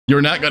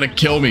You're not gonna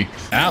kill me.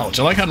 Ouch.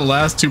 I like how the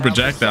last two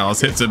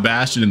projectiles hit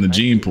Sebastian in the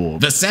gene pool.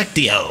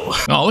 Vesectio.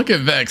 Oh, look at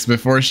Vex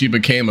before she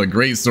became a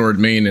great sword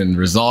main and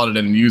resulted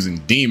in using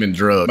demon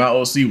drugs. My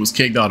OC was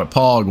kicked out of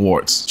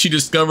Hogwarts. She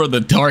discovered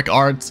the dark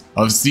arts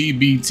of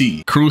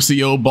CBT,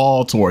 Crucio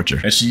Ball Torture,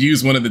 and she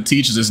used one of the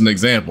teachers as an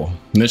example.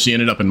 And then she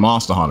ended up in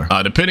Monster Hunter.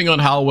 Depending on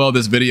how well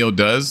this video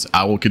does,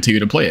 I will continue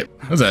to play it.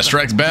 What's that?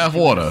 Shrek's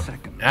bathwater.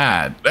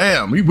 God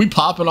damn, we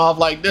popping off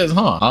like this,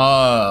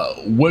 huh?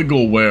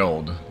 Wiggle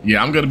World.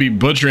 Yeah, I'm gonna be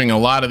butchering a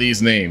lot of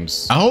these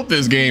names. I hope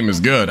this game is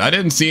good. I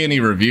didn't see any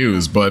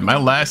reviews, but my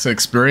last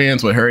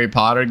experience with Harry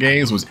Potter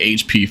games was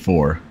HP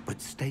 4.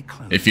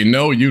 If you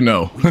know, you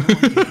know.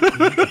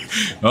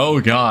 Oh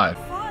God.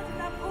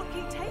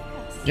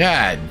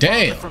 God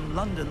damn.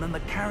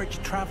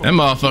 That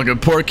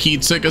motherfucking poor key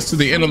took us to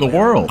the end of the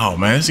world. Oh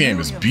man, this game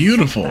is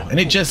beautiful. And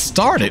it just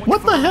started.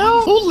 What the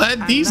hell? Who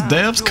let these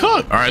devs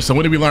cook? All right, so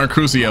when did we learn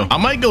Crucio? I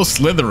might go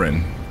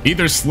Slytherin.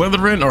 Either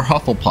Slytherin or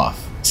Hufflepuff.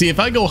 See, if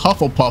I go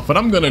Hufflepuff, what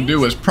I'm gonna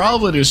do is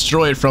probably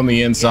destroy it from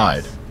the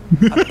inside.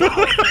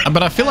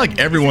 But I feel like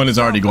everyone is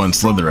already going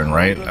Slytherin,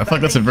 right? I feel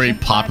like that's a very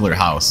popular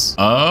house.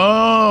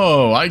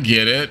 Oh, I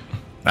get it.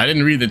 I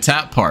didn't read the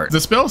tap part. The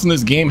spells in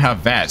this game have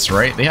VATS,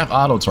 right? They have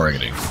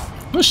auto-targeting.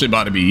 This shit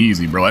about to be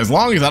easy, bro. As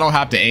long as I don't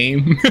have to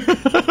aim,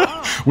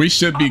 we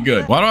should be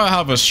good. Why do I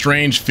have a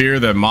strange fear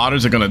that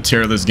modders are gonna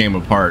tear this game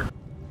apart?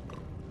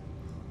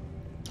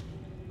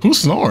 Who's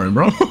snoring,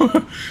 bro?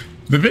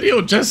 The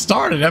video just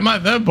started. Am I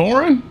that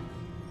boring?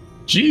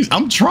 Jeez,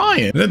 I'm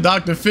trying. Is that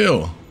Dr.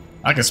 Phil?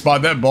 I can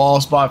spot that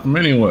bald spot from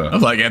anywhere. I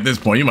was like, at this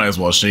point, you might as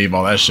well shave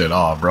all that shit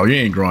off, bro. You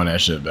ain't growing that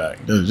shit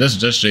back.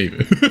 Just shave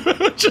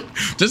it.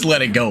 just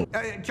let it go.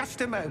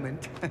 Just a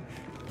moment.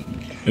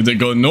 Is it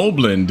go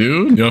Noblin,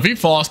 dude? You know, if he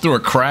falls through a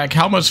crack,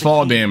 how much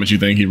fall damage you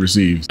think he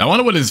receives? I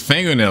wonder what his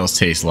fingernails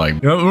taste like.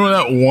 You know, remember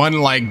that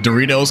one like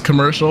Doritos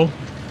commercial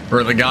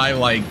where the guy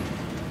like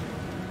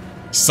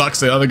sucks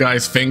the other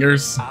guy's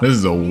fingers?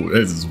 This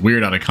is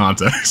weird out of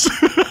context.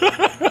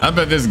 I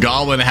bet this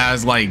goblin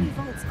has like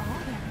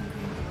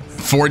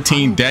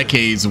 14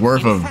 decades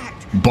worth of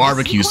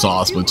barbecue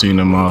sauce between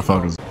them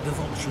motherfuckers.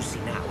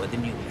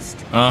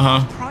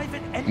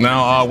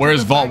 Now,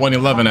 where's Vault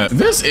 111 at?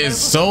 This is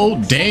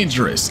so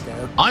dangerous.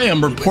 I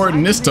am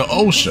reporting this to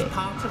OSHA.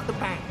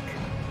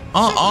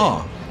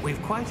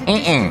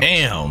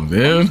 Damn,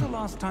 dude.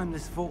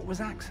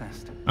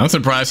 I'm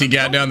surprised he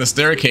got down the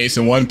staircase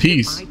in one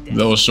piece.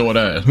 Little short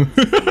ass.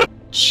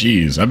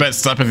 Jeez, I bet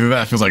stepping through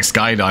that feels like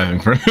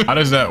skydiving. How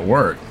does that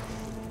work?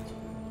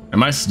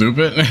 Am I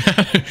stupid?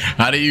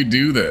 How do you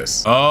do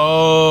this?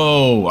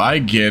 Oh, I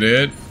get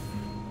it.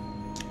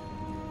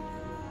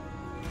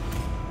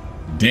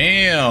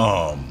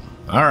 Damn.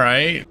 All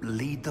right.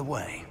 Lead the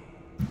way.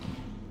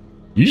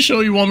 You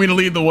sure you want me to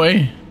lead the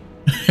way?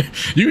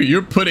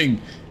 You're putting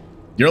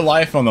your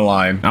life on the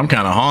line. I'm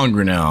kind of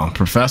hungry now.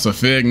 Professor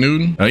Fig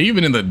Newton.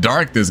 Even in the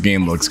dark, this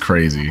game looks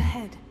crazy.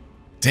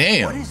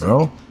 Damn,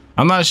 bro.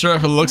 I'm not sure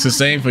if it looks the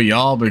same for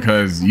y'all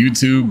because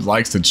YouTube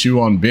likes to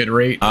chew on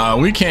bitrate.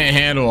 We can't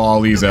handle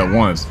all these at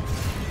once.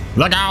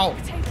 Look out!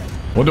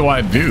 What do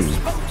I do?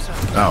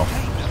 Oh,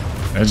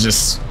 I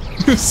just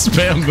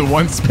spam the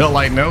one spell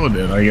I know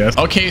did, I guess.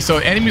 Okay, so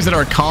enemies that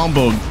are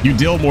comboed, you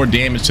deal more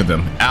damage to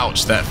them.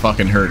 Ouch, that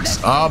fucking hurts.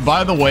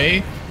 By the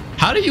way,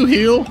 how do you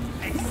heal?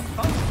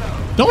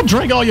 Don't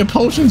drink all your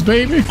potions,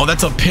 baby. Oh,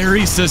 that's a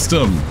parry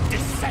system.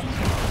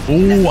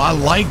 Oh, I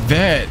like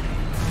that.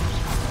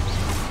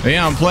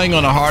 Yeah, I'm playing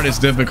on the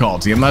hardest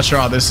difficulty. I'm not sure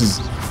how this is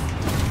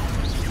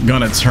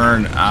gonna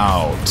turn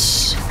out.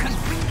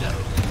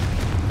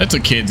 It's a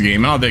kid's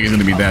game. I don't think it's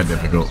gonna be that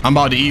difficult. I'm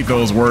about to eat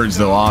those words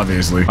though,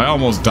 obviously. I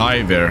almost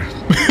died there.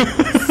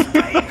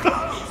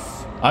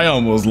 I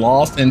almost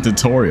lost in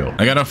tutorial.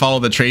 I gotta follow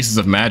the traces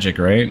of magic,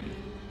 right?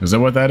 Is that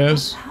what that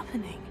is?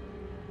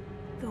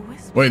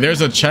 Wait,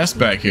 there's a chest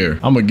back here.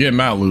 I'm gonna get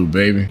my loot,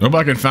 baby. Hope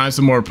I can find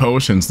some more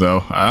potions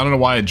though. I don't know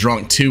why I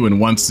drunk 2 in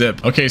one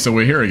sip. Okay, so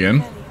we're here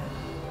again.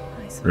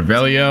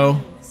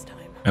 Revelio.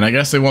 And I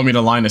guess they want me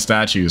to line the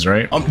statues,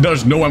 right?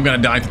 There's no way I'm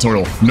gonna die in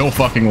tutorial. No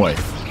fucking way.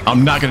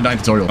 I'm not gonna die in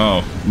tutorial.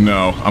 Oh,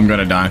 no. I'm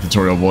gonna die in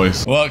tutorial,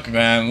 boys. Look,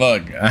 man,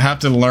 look. I have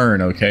to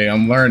learn, okay?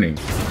 I'm learning.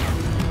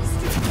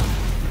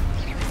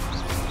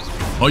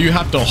 Oh, you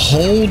have to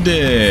hold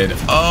it.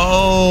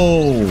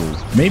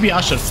 Oh, maybe I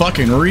should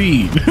fucking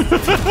read.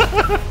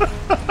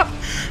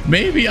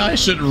 Maybe I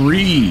should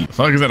read.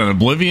 Fuck, is that an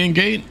Oblivion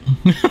gate?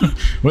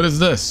 What is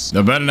this?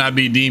 There better not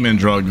be demon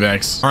drug,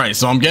 Vex. All right,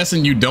 so I'm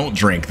guessing you don't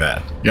drink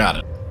that. Got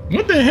it.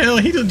 What the hell?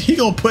 He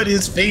gonna put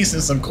his face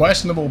in some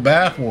questionable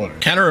bathwater.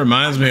 Kind of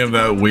reminds me of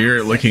that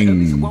weird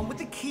looking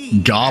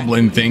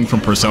goblin thing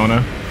from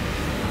Persona.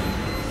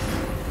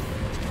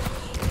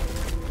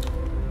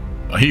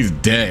 Oh, he's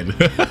dead.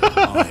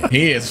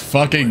 He is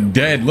fucking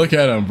dead. Look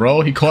at him,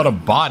 bro. He caught a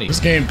body. This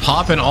game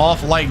popping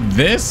off like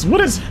this? What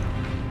is...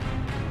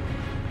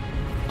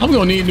 I'm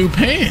gonna need new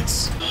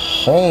pants.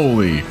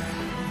 Holy.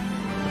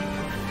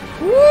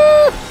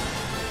 Woo!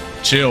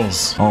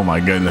 Chills. Oh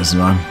my goodness,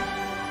 man.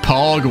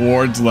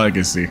 Hogwarts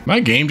Legacy. My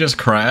game just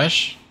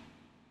crashed?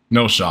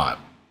 No shot.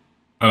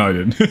 Oh, no, I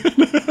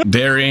didn't.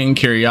 Daring,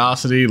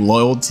 curiosity,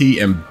 loyalty,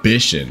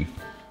 ambition.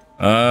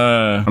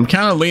 I'm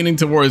kind of leaning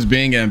towards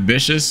being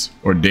ambitious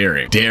or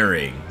daring.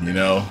 Daring, you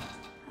know?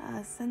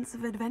 A sense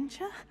of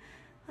adventure?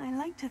 I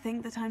like to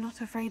think that I'm not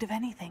afraid of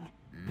anything.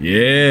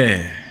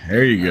 Yeah,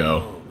 there you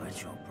go. Oh,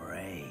 but you're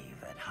brave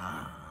at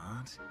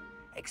heart,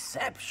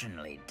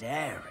 exceptionally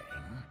daring,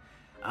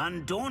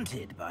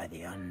 undaunted by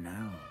the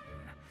unknown,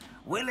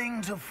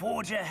 willing to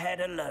forge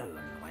ahead alone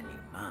when you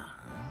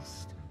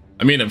must.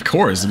 I mean, of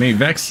course. I mean,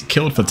 Vex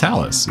killed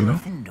Fatalis, you know?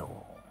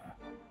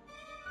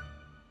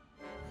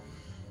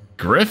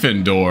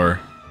 Gryffindor?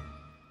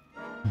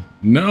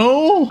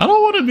 No, I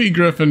don't want to be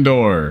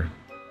Gryffindor.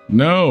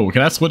 No,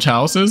 can I switch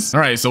houses? All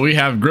right, so we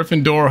have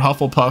Gryffindor,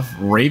 Hufflepuff,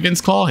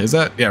 Ravensclaw. Is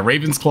that? Yeah,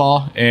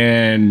 Ravensclaw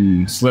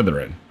and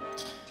Slytherin.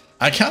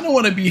 I kind of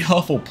want to be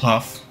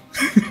Hufflepuff.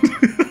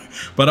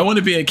 But I want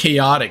to be a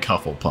chaotic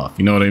Hufflepuff,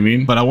 you know what I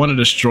mean? But I want to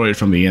destroy it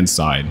from the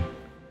inside.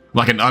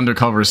 Like an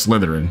undercover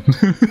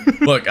Slytherin.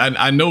 Look,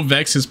 I know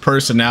Vex's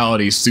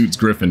personality suits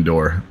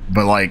Gryffindor,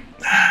 but like,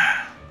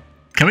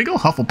 can we go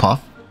Hufflepuff?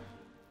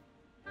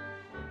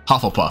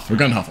 Hufflepuff, we're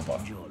going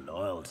Hufflepuff. Your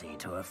loyalty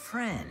to a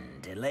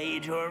friend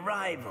delayed your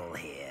arrival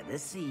here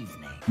this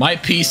evening. My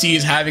PC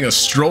is having a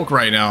stroke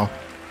right now.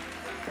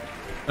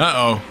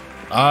 Uh-oh.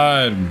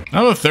 I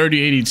have a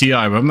 3080 Ti,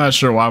 but I'm not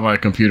sure why my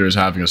computer is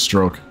having a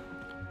stroke.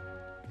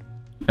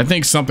 I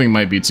think something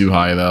might be too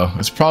high though.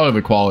 It's probably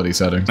the quality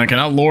setting. Now, can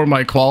I lower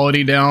my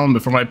quality down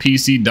before my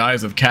PC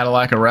dies of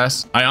Cadillac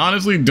arrest? I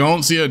honestly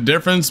don't see a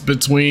difference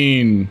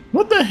between...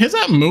 What the... Is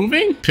that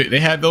moving? They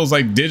had those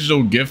like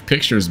digital GIF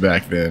pictures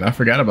back then. I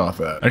forgot about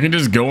that. I can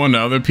just go into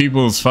other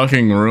people's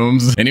fucking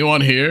rooms. Anyone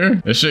here?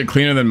 This shit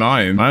cleaner than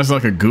mine. Mine's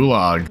like a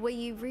gulag. Were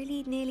you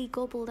really nearly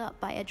gobbled up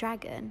by a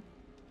dragon?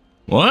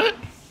 What?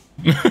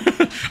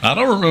 I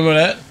don't remember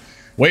that.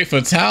 Wait,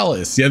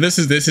 Fatalis. Yeah, this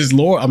is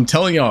lore. I'm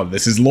telling y'all,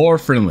 this is lore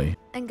friendly.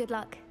 And good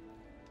luck.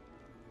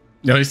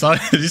 Yo, did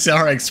you see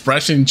her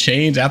expression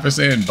change after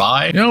saying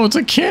bye? No, it's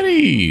a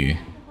kitty.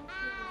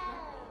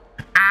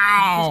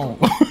 Ow.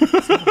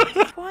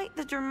 Quite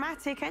the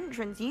dramatic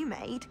entrance you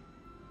made.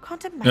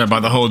 Can't imagine. Yeah, by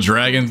the whole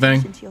dragon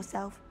thing. To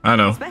yourself, I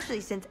know.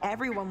 especially since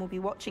everyone will be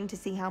watching to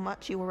see how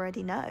much you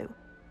already know.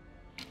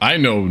 I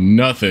know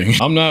nothing.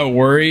 I'm not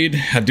worried.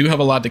 I do have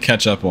a lot to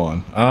catch up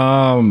on.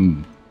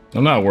 I'm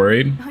not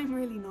worried. I'm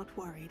really not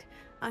worried.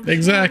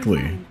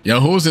 Exactly. Yo,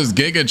 who's this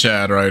Giga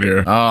Chad right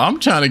here? I'm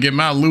trying to get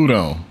my loot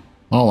on.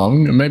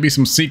 Hold on, maybe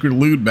some secret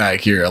loot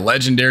back here. A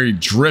legendary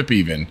drip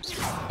even.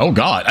 Oh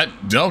God,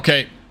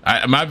 okay.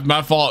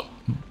 My fault.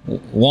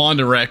 Wand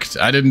direct.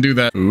 I didn't do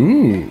that.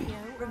 Ooh,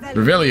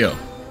 Revelio.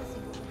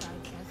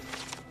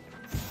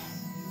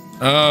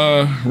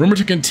 Rumored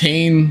to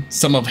contain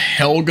some of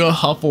Helga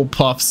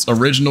Hufflepuff's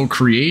original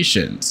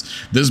creations.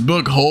 This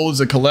book holds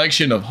a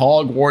collection of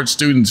Hogwarts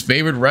students'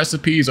 favorite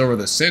recipes over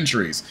the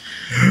centuries.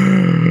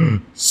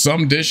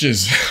 Some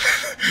dishes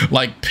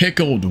like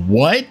pickled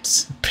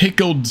what?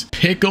 Pickled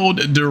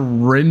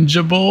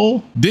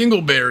dirigible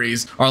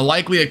dingleberries are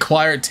likely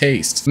acquired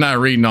taste. I'm not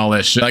reading all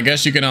that shit. I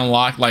guess you can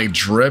unlock like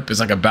drip. It's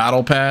like a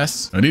battle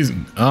pass. Are these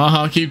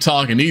keep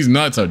talking. These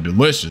nuts are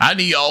delicious. I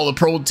need all the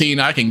protein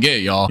I can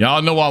get, y'all.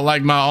 Y'all know I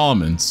like my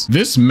almonds.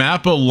 This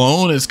map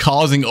alone is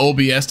causing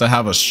OBS to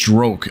have a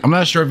stroke. I'm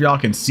not sure if y'all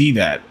can see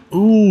that.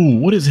 Ooh,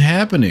 what is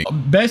happening?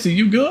 Bessie,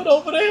 you good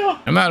over there?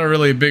 I'm not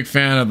really a big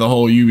fan of the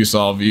whole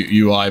Ubisoft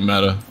UI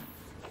meta,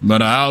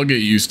 but I'll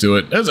get used to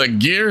it. There's a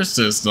gear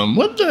system.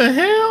 What the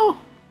hell?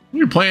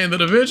 We're playing The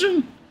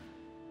Division?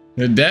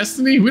 The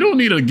Destiny? We don't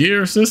need a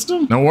gear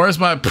system. Now, where's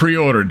my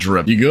pre-order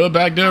drip? You good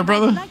back there,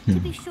 brother?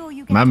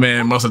 My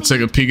man must have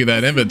took a peek at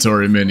that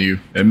inventory menu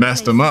and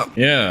messed him up.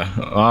 Yeah,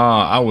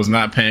 I was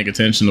not paying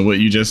attention to what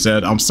you just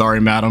said. I'm sorry,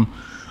 madam.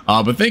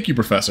 But thank you,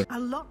 Professor. A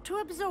lot to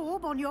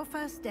absorb on your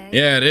first day.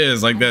 Yeah, it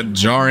is like that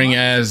jarring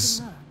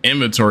ass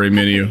inventory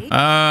menu.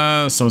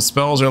 Some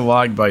spells are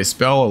logged by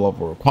spell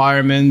level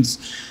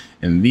requirements.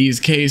 In these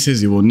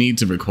cases, you will need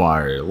to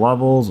require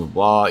levels,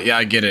 blah. Yeah,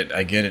 I get it.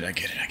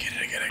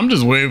 I'm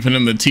just waiting for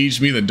them to teach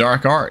me the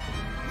dark art.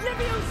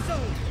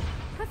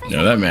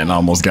 Yeah, that man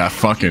almost got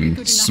fucking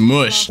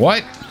smushed.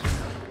 What?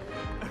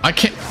 I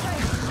can't.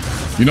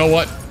 You know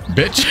what,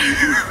 bitch?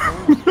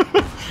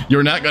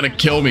 You're not gonna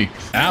kill me.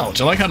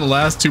 Ouch. I like how the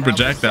last two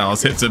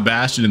projectiles hit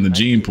Sebastian in the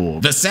gene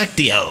pool.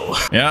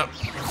 Vesectio. Yep.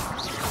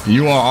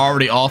 You are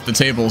already off the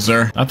table,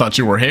 sir. I thought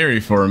you were hairy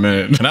for a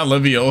minute. Can I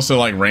Leviosa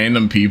like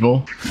random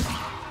people?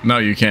 No,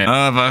 you can't.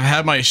 If I've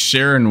had my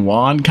share in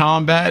wand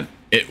combat,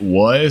 it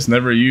was.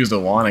 Never used a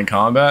wand in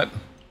combat.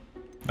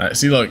 Alright,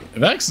 see, look,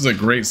 Vex is a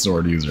great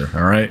sword user,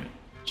 alright?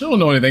 You don't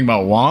know anything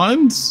about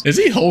wands? Is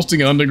he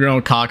hosting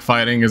underground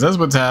cockfighting? Is that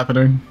what's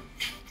happening?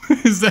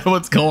 Is that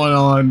what's going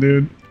on,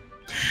 dude?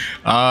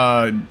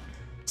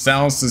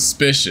 Sounds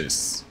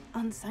suspicious.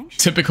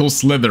 Typical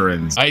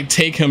Slytherins. I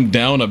take him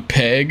down a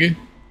peg.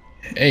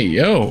 Hey,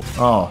 yo.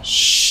 Oh,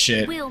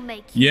 shit.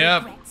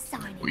 Yep,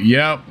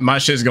 my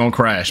shit's gonna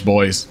crash,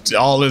 boys.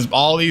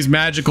 All these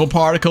magical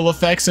particle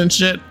effects and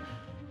shit.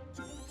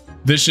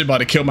 This shit about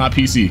to kill my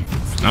PC.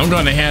 I'm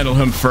gonna handle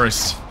him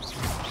first.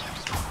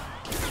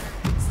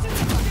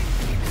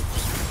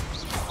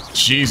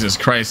 Jesus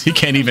Christ, he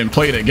can't even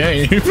play the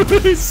game.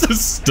 He's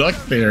just stuck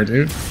there,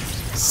 dude.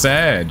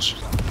 Sag.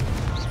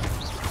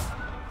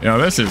 Yo,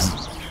 this is...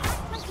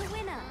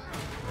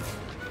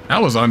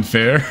 That was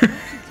unfair.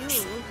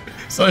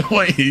 So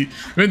wait, you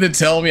mean to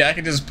tell me I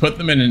could just put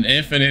them in an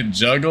infinite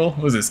juggle?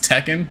 Was this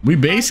Tekken? We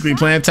basically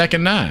playing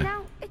Tekken 9.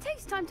 Now, it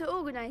takes time to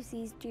organize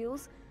these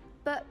duels,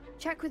 but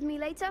check with me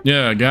later.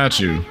 Yeah, I got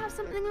you. I may have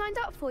something lined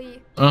up for you.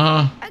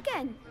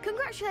 Again,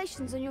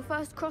 congratulations on your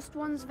first Crossed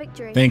Ones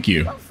victory. Thank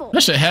you.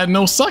 That shit had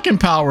no sucking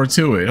power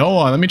to it.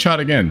 Hold on, let me try it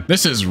again.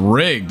 This is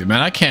rigged,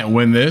 man. I can't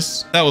win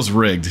this. That was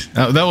rigged.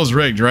 That was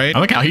rigged, right? I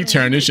like how he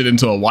turned this shit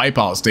into a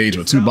wipeout stage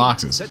with 2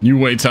 boxes. You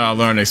wait till I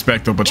learn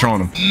Expecto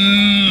Patronum.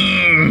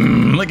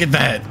 Look at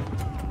that.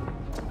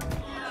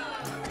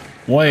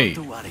 Wait.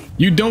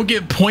 You don't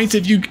get points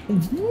if you...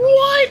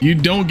 What? You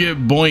don't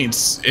get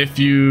points if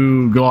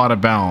you go out of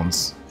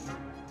bounds.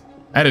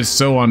 That is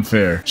so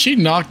unfair. She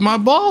knocked my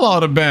ball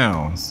out of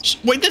bounds.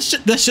 Wait,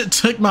 that shit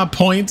took my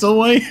points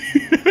away?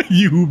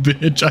 You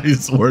bitch, I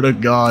swear to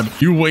God.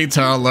 You wait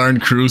till I learn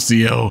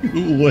Crucio.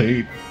 You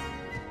wait.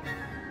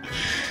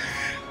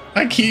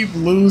 I keep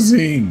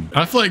losing.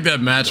 I feel like that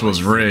match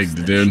was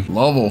rigged, dude.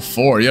 Level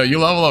 4. Yo, you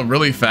level up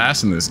really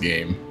fast in this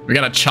game. We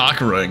got a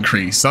chakra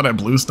increase. Saw that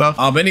blue stuff?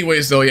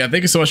 Anyways, though, yeah,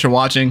 thank you so much for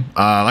watching.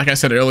 Like I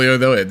said earlier,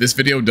 though, if this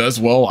video does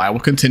well, I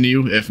will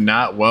continue. If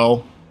not,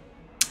 well,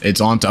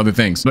 it's on to other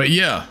things. But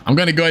yeah, I'm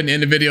going to go ahead and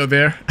end the video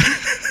there.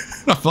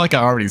 I feel like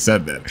I already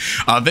said that.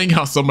 Thank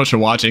y'all so much for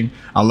watching.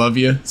 I love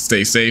you.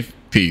 Stay safe.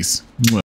 Peace.